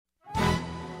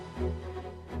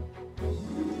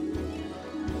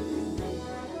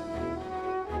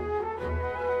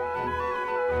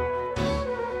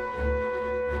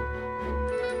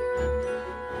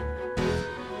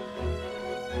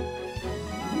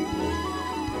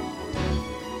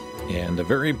And a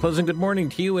very pleasant good morning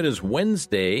to you. It is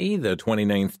Wednesday, the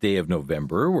 29th day of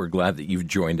November. We're glad that you've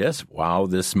joined us. Wow,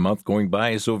 this month going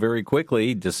by so very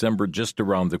quickly. December just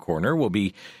around the corner. We'll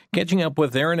be catching up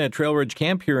with Aaron at Trail Ridge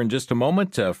Camp here in just a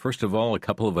moment. First of all, a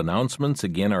couple of announcements.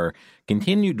 Again, our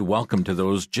continued welcome to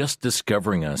those just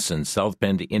discovering us in South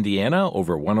Bend, Indiana,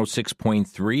 over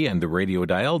 106.3 and the radio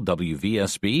dial,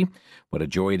 WVSB. What a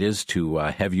joy it is to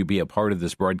have you be a part of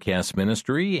this broadcast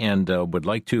ministry, and would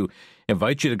like to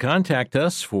invite you to contact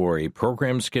us for a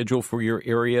program schedule for your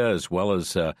area, as well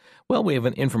as, we have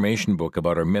an information book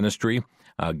about our ministry,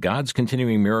 God's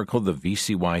Continuing Miracle, the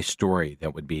VCY story.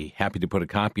 That would be happy to put a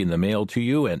copy in the mail to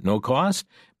you at no cost,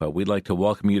 but we'd like to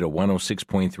welcome you to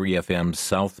 106.3 FM,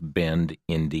 South Bend,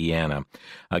 Indiana.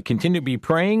 Continue to be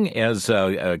praying as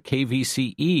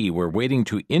KVCE. We're waiting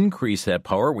to increase that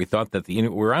power. We thought that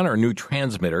we're on our new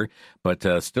transmitter,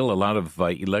 but still a lot of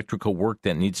electrical work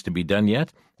that needs to be done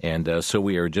yet. And so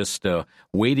we are just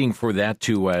waiting for that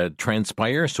to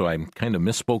transpire. So I kind of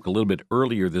misspoke a little bit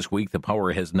earlier this week. The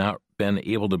power has not been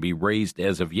able to be raised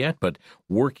as of yet, but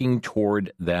working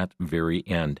toward that very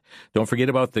end. Don't forget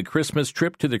about the Christmas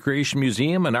trip to the Creation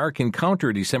Museum and Ark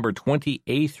Encounter, December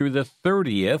 28th through the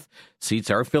 30th. Seats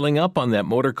are filling up on that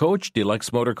motor coach,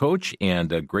 deluxe motor coach,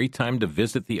 and a great time to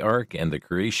visit the Ark and the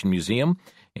Creation Museum.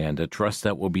 And trust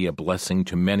that will be a blessing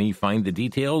to many. Find the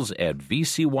details at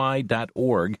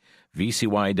vcy.org,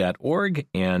 vcy.org.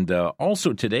 And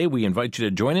also today, we invite you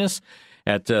to join us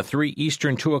at 3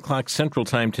 Eastern, 2 o'clock Central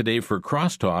Time today for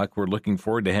Crosstalk. We're looking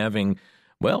forward to having,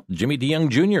 Jimmy DeYoung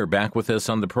Jr. back with us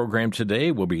on the program today.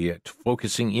 We'll be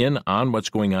focusing in on what's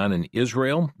going on in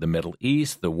Israel, the Middle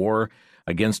East, the war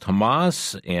against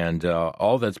Hamas, and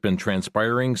all that's been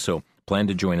transpiring. So plan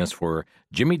to join us for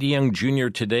Jimmy DeYoung Jr.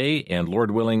 today, and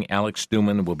Lord willing, Alex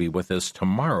Stuman will be with us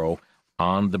tomorrow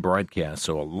on the broadcast.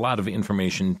 So a lot of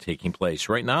information taking place.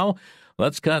 Right now,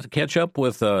 let's catch up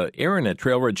with Aaron at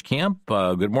Trail Ridge Camp.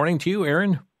 Good morning to you,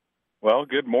 Aaron. Well,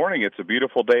 good morning. It's a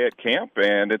beautiful day at camp,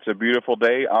 and it's a beautiful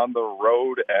day on the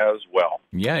road as well.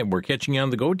 Yeah, we're catching you on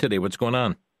the go today. What's going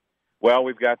on? Well,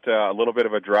 we've got a little bit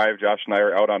of a drive. Josh and I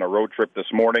are out on a road trip this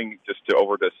morning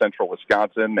over to central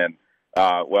Wisconsin, and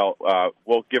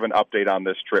we'll give an update on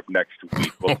this trip next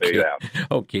week. We'll say that.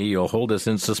 Okay, you'll hold us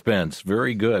in suspense.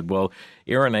 Very good. Well,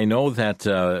 Aaron, I know that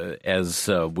as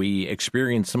we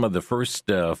experienced some of the first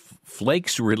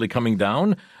flakes really coming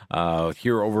down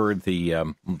here over the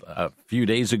a few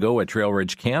days ago at Trail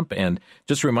Ridge Camp, and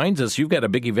just reminds us you've got a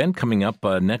big event coming up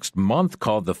next month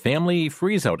called the Family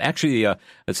Freeze Out. Actually,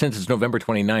 since it's November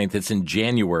 29th, it's in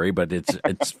January, but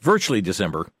it's virtually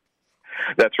December.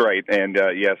 That's right. And,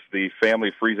 yes, the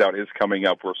Family Freeze-Out is coming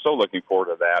up. We're so looking forward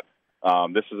to that.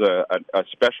 This is a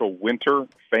special winter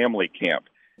family camp.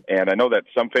 And I know that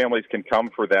some families can come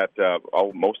for that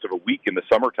most of a week in the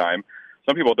summertime.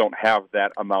 Some people don't have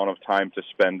that amount of time to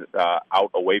spend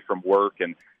out away from work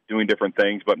and doing different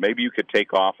things. But maybe you could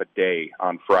take off a day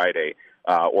on Friday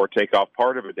or take off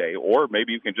part of a day. Or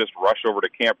maybe you can just rush over to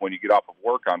camp when you get off of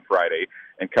work on Friday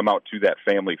and come out to that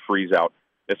Family Freeze-Out.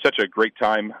 It's such a great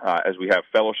time as we have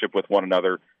fellowship with one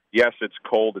another. Yes, it's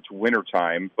cold, it's winter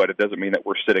time, but it doesn't mean that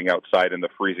we're sitting outside in the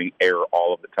freezing air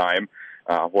all of the time.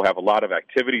 We'll have a lot of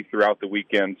activity throughout the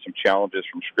weekend, some challenges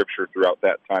from Scripture throughout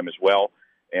that time as well.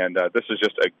 And this is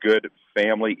just a good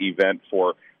family event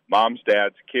for moms,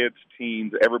 dads, kids,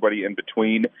 teens, everybody in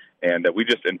between. And we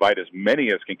just invite as many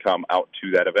as can come out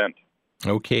to that event.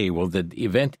 Okay, well, the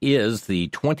event is the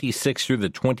 26th through the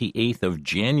 28th of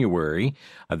January.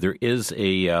 There is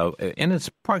and it's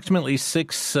approximately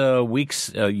 6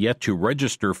 weeks yet to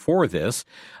register for this.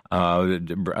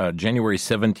 January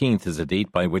 17th is a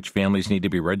date by which families need to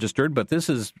be registered, but this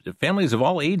is families of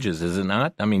all ages, is it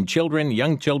not? I mean, children,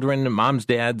 young children, moms,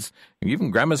 dads,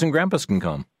 even grandmas and grandpas can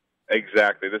come.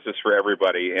 Exactly. This is for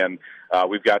everybody, and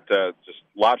we've got just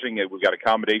lodging. We've got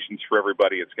accommodations for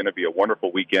everybody. It's going to be a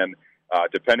wonderful weekend.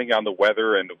 Depending on the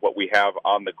weather and what we have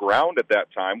on the ground at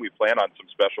that time, we plan on some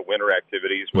special winter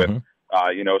activities with,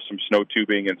 some snow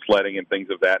tubing and sledding and things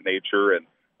of that nature, and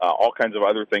all kinds of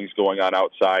other things going on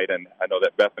outside. And I know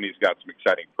that Bethany's got some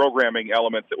exciting programming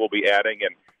elements that we'll be adding,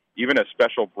 and even a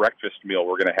special breakfast meal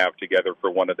we're going to have together for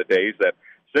one of the days that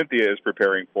Cynthia is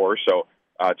preparing for. So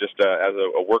as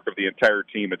a work of the entire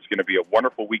team, it's going to be a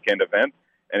wonderful weekend event.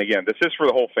 And again, this is for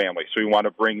the whole family, so we want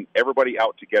to bring everybody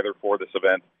out together for this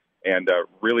event and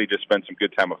really just spend some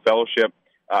good time of fellowship.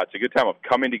 It's a good time of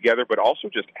coming together, but also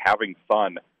just having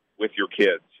fun with your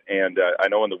kids. And I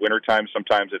know in the wintertime,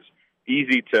 sometimes it's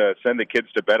easy to send the kids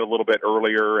to bed a little bit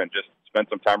earlier and just spend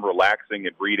some time relaxing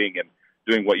and reading and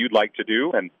doing what you'd like to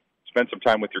do, and spend some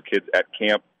time with your kids at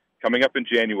camp. coming up in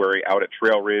January out at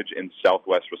Trail Ridge in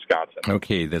southwest Wisconsin.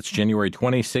 Okay, that's January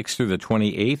 26th through the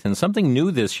 28th. And something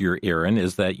new this year, Aaron,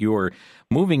 is that you're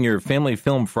moving your Family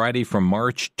Film Friday from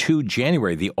March to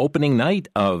January, the opening night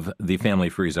of the Family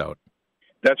Freeze Out.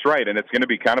 That's right, and it's going to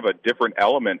be kind of a different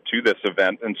element to this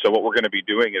event. And so what we're going to be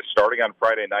doing is starting on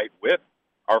Friday night with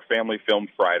our Family Film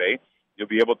Friday. You'll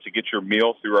be able to get your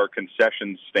meal through our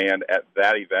concession stand at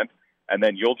that event, and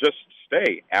then you'll just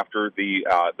stay after the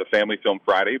Family Film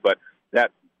Friday. But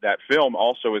that film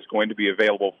also is going to be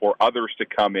available for others to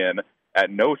come in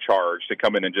at no charge, to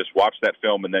come in and just watch that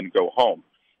film and then go home.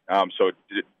 So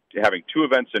having two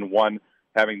events in one,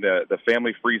 having the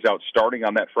Family Freeze Out starting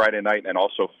on that Friday night, and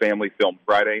also Family Film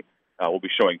Friday. We'll be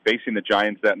showing Facing the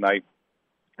Giants that night.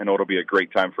 I know it'll be a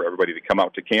great time for everybody to come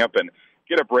out to camp and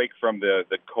get a break from the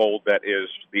cold that is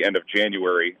the end of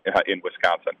January in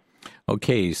Wisconsin.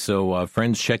 Okay, so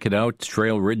friends, check it out,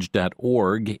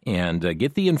 trailridge.org, and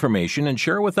get the information and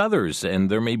share it with others. And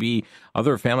there may be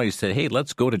other families that say, hey,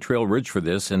 let's go to Trail Ridge for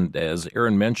this. And as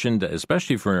Aaron mentioned,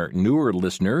 especially for newer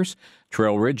listeners,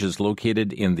 Trail Ridge is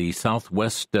located in the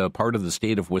southwest part of the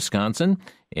state of Wisconsin,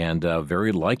 and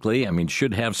very likely,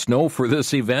 should have snow for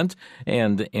this event,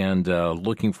 and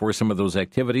looking for some of those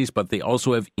activities. But they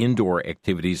also have indoor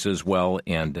activities as well,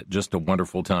 and just a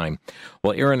wonderful time.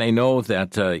 Well, Aaron, I know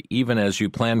that even as you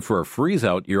plan for a freeze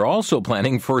out, you're also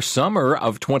planning for summer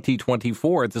of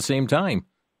 2024 at the same time.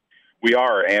 We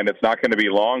are, and it's not going to be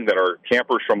long that our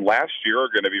campers from last year are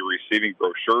going to be receiving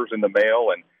brochures in the mail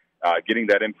and getting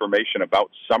that information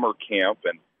about summer camp.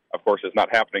 And, of course, it's not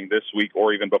happening this week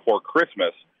or even before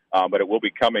Christmas, but it will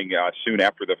be coming soon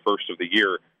after the first of the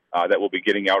year that we'll be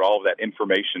getting out all of that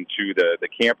information to the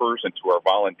campers and to our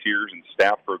volunteers and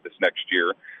staff for this next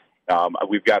year.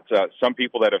 We've got some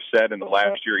people that have said in the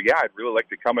last year, yeah, I'd really like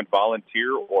to come and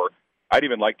volunteer, or I'd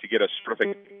even like to get a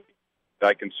certificate that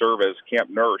I can serve as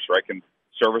camp nurse, or I can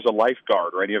serve as a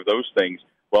lifeguard, or any of those things.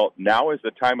 Well, now is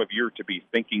the time of year to be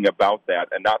thinking about that,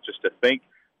 and not just to think,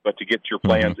 but to get your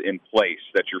plans in place,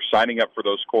 that you're signing up for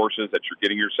those courses, that you're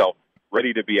getting yourself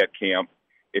ready to be at camp.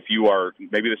 If you are,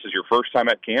 maybe this is your first time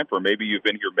at camp, or maybe you've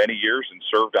been here many years and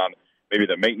served on maybe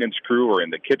the maintenance crew or in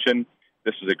the kitchen,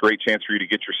 this is a great chance for you to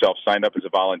get yourself signed up as a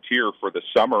volunteer for the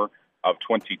summer of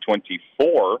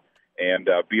 2024 and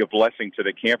be a blessing to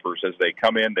the campers as they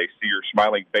come in. They see your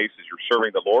smiling face as you're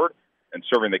serving the Lord and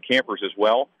serving the campers as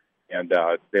well. And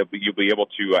you'll be able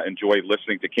to enjoy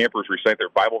listening to campers recite their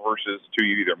Bible verses to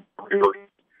you,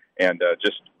 and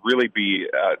just really be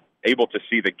able to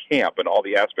see the camp and all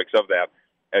the aspects of that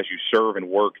as you serve and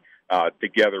work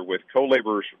together with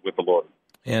co-laborers with the Lord.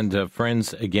 And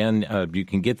friends, again, you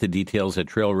can get the details at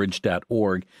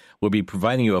trailridge.org. We'll be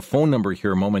providing you a phone number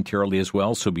here momentarily as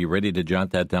well, so be ready to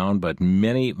jot that down. But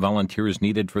many volunteers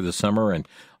needed for the summer. And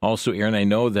also, Aaron, I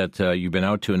know that you've been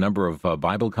out to a number of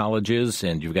Bible colleges,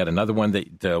 and you've got another one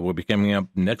that will be coming up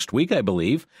next week, I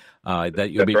believe, that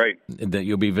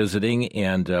you'll be visiting.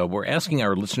 And we're asking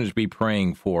our listeners to be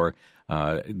praying for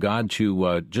God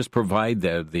to just provide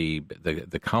the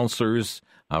counselors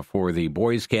for the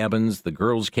boys' cabins, the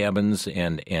girls' cabins,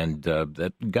 and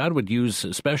that God would use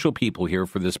special people here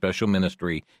for this special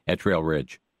ministry at Trail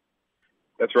Ridge.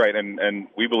 That's right, and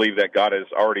we believe that God has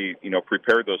already,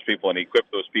 prepared those people and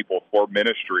equipped those people for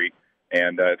ministry,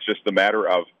 and it's just a matter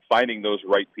of finding those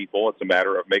right people. It's a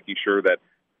matter of making sure that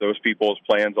those people's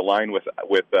plans align with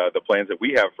the plans that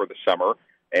we have for the summer,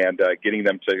 and getting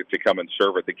them to come and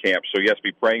serve at the camp. So yes,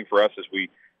 be praying for us as we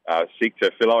seek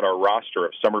to fill out our roster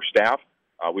of summer staff.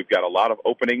 We've got a lot of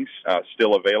openings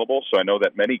still available, so I know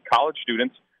that many college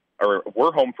students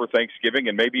were home for Thanksgiving,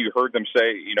 and maybe you heard them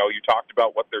say, you talked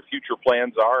about what their future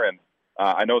plans are, and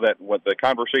I know that what the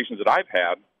conversations that I've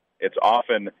had, it's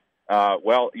often,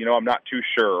 I'm not too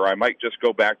sure, or I might just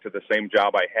go back to the same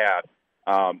job I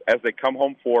had. As they come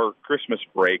home for Christmas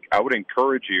break, I would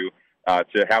encourage you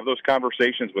to have those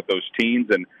conversations with those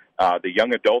teens and the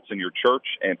young adults in your church,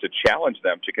 and to challenge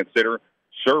them to consider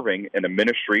serving in a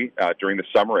ministry during the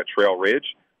summer at Trail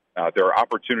Ridge. There are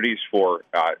opportunities for,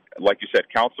 like you said,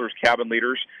 counselors, cabin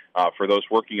leaders, for those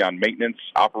working on maintenance,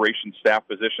 operations staff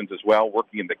positions as well,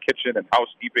 working in the kitchen and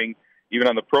housekeeping, even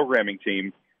on the programming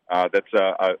team. That's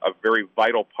a very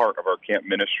vital part of our camp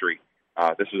ministry.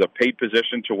 This is a paid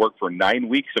position to work for 9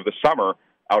 weeks of the summer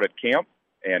out at camp,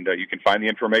 and you can find the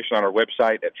information on our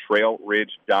website at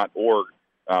trailridge.org.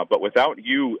 But without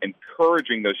you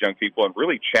encouraging those young people and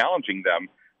really challenging them,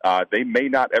 they may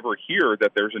not ever hear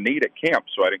that there's a need at camp.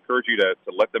 So I'd encourage you to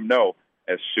let them know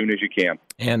as soon as you can.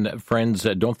 And friends,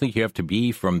 don't think you have to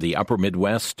be from the upper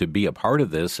Midwest to be a part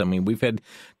of this. I mean, we've had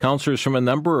counselors from a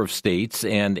number of states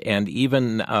and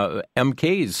even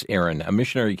MKs, Aaron,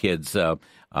 missionary kids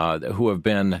who have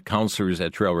been counselors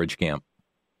at Trail Ridge Camp.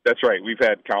 That's right. We've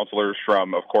had counselors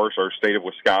from, of course, our state of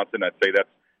Wisconsin. I'd say that's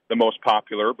the most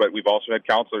popular, but we've also had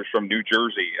counselors from New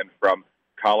Jersey and from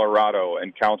Colorado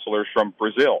and counselors from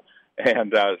Brazil.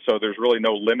 And so there's really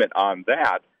no limit on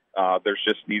that. There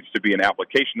just needs to be an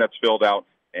application that's filled out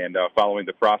and following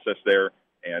the process there,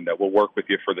 and we'll work with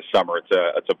you for the summer.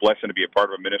 It's a blessing to be a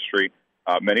part of a ministry.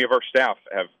 Many of our staff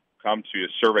have come to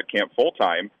serve at camp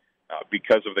full-time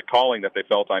because of the calling that they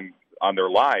felt on their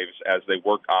lives as they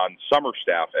work on summer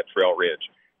staff at Trail Ridge.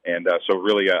 And so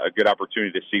really a good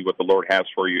opportunity to see what the Lord has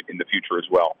for you in the future as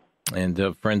well.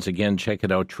 And friends, again, check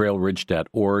it out,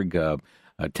 trailridge.org.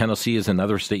 Tennessee is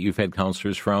another state you've had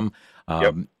counselors from.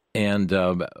 Yep. And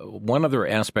one other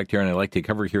aspect here, and I'd like to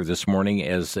cover here this morning,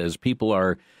 as people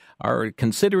are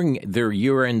considering their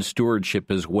year-end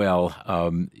stewardship as well.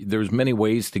 There's many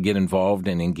ways to get involved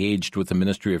and engaged with the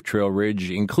ministry of Trail Ridge,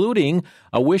 including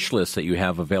a wish list that you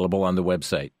have available on the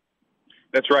website.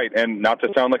 That's right, and not to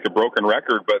sound like a broken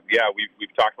record, but yeah,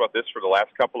 we've talked about this for the last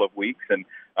couple of weeks, and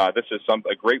this is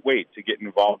a great way to get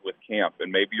involved with camp.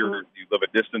 And maybe you live a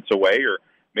distance away, or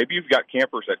maybe you've got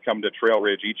campers that come to Trail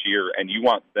Ridge each year, and you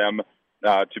want them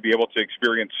to be able to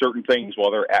experience certain things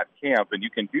while they're at camp, and you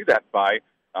can do that by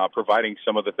providing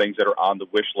some of the things that are on the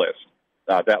wish list.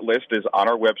 That list is on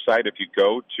our website. If you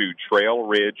go to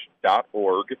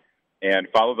trailridge.org and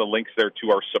follow the links there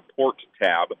to our support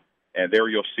tab, and there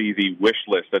you'll see the wish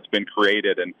list that's been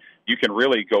created, and you can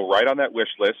really go right on that wish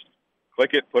list,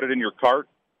 click it, put it in your cart,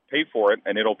 pay for it,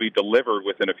 and it'll be delivered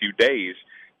within a few days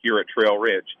here at Trail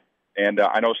Ridge. And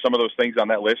I know some of those things on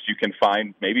that list you can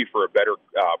find maybe for a better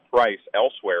price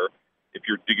elsewhere. If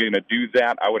you're going to do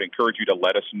that, I would encourage you to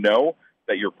let us know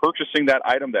that you're purchasing that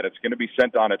item, that it's going to be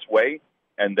sent on its way,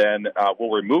 and then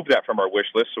we'll remove that from our wish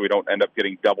list so we don't end up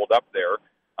getting doubled up there.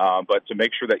 But to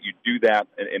make sure that you do that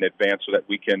in advance so that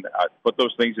we can put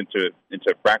those things into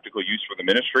practical use for the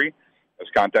ministry. I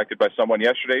was contacted by someone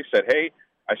yesterday, said, hey,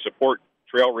 I support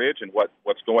Trail Ridge and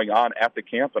what's going on at the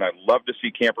camp, and I'd love to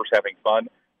see campers having fun,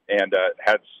 and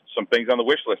had some things on the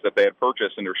wish list that they had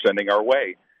purchased and they're sending our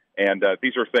way. And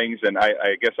these are things, and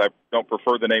I guess I don't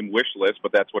prefer the name wish list,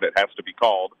 but that's what it has to be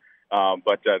called.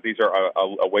 But these are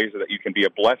ways that you can be a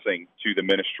blessing to the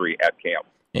ministry at camp.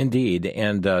 Indeed,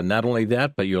 and not only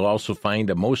that, but you'll also find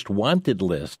a most wanted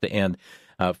list. And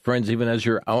friends, even as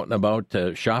you're out and about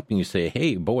shopping, you say,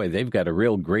 hey, boy, they've got a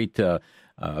real great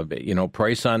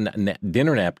price on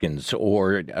dinner napkins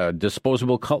or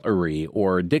disposable cutlery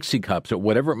or Dixie cups or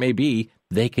whatever it may be.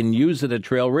 They can use it at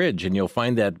Trail Ridge, and you'll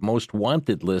find that most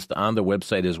wanted list on the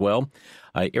website as well.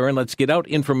 Aaron, let's get out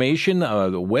information,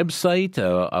 the website,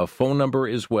 a phone number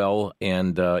as well,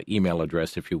 and email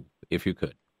address if you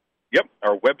could. Yep,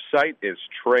 our website is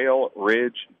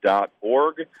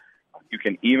trailridge.org. You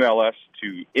can email us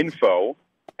to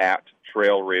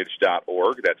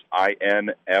info@trailridge.org. That's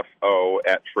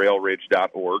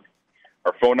info@trailridge.org.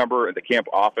 Our phone number at the camp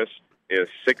office is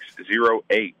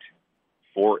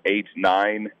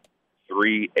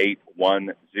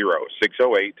 608-489-3810.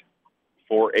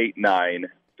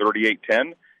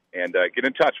 608-489-3810. And get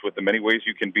in touch with the many ways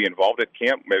you can be involved at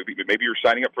camp. Maybe you're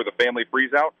signing up for the family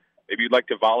freeze-out. Maybe you'd like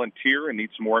to volunteer and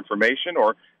need some more information,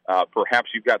 or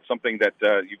perhaps you've got something that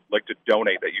you'd like to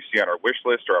donate that you see on our wish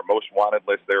list or our most wanted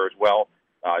list there as well.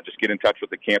 Just get in touch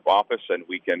with the camp office, and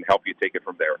we can help you take it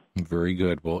from there. Very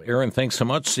good. Well, Aaron, thanks so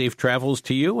much. Safe travels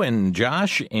to you and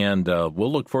Josh, and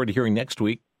we'll look forward to hearing next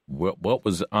week what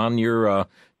was on your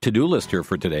to-do list here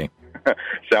for today.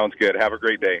 Sounds good. Have a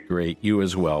great day. Great. You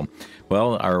as well.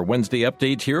 Well, our Wednesday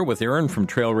update here with Aaron from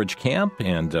Trail Ridge Camp.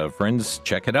 And friends,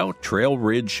 check it out,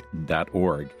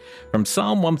 trailridge.org. From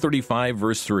Psalm 135,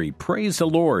 verse 3, praise the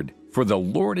Lord, for the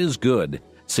Lord is good.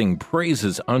 Sing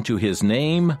praises unto his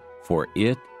name, for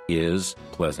it is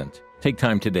pleasant. Take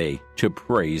time today to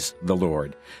praise the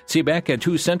Lord. See you back at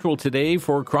 2 Central today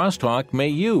for Crosstalk. May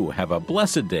you have a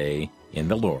blessed day in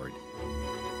the Lord.